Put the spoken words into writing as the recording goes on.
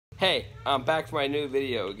Hey, I'm back for my new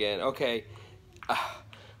video again. Okay,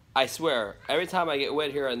 I swear, every time I get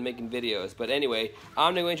wet here I'm making videos. But anyway,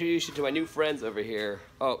 I'm going to introduce you to my new friends over here.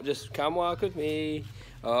 Oh, just come walk with me.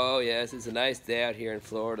 Oh yes, it's a nice day out here in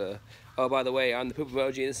Florida. Oh, by the way, I'm the Poop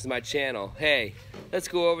Emoji and this is my channel. Hey, let's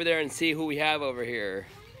go over there and see who we have over here.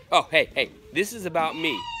 Oh, hey, this is about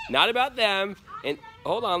me, not about them. And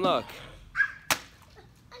hold on, look.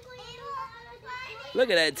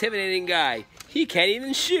 Look at that intimidating guy. He can't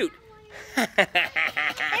even shoot.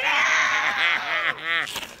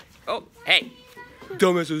 Oh, hey.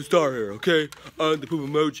 Dumbass is a star here, okay? I'm the Poop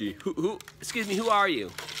Emoji. Who, excuse me, who are you?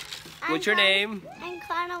 What's your name? I'm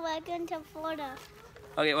Connor, welcome to Florida.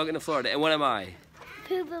 Okay, welcome to Florida. And what am I?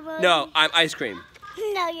 Poop Emoji. No, I'm ice cream.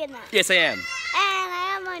 No, you're not. Yes, I am. And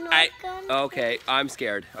I am on welcome. Okay, I'm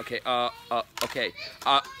scared. Okay, okay.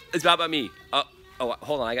 It's about me. Oh,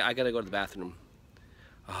 hold on, I gotta go to the bathroom.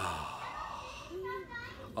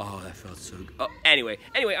 Oh, that felt so good. Oh, anyway,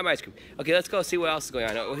 I'm ice cream. Okay, let's go see what else is going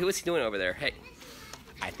on. What's he doing over there? Hey,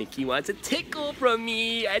 I think he wants a tickle from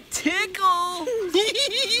me. A tickle.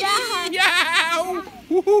 Yeah.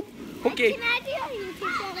 Okay. Can I do a YouTube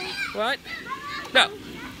channel? What? No.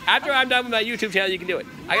 After I'm done with my YouTube channel, you can do it.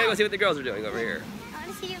 I gotta go see what the girls are doing over here. I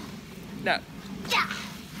want to see you. No. Yeah.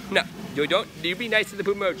 No. You be nice to the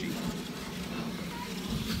Poop Emoji.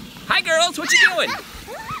 Hi, girls. What you doing?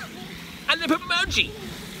 I'm the Poop Emoji.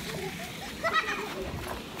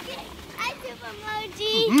 Hi, Poop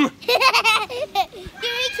Emoji. Give me a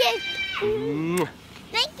kiss.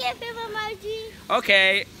 Thank you, Poop Emoji.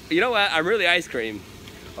 Okay. You know what? I'm really ice cream.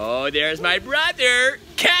 Oh, there's my brother,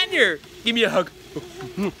 Kanye. Give me a hug.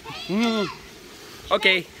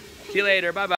 Okay. See you later. Bye-bye.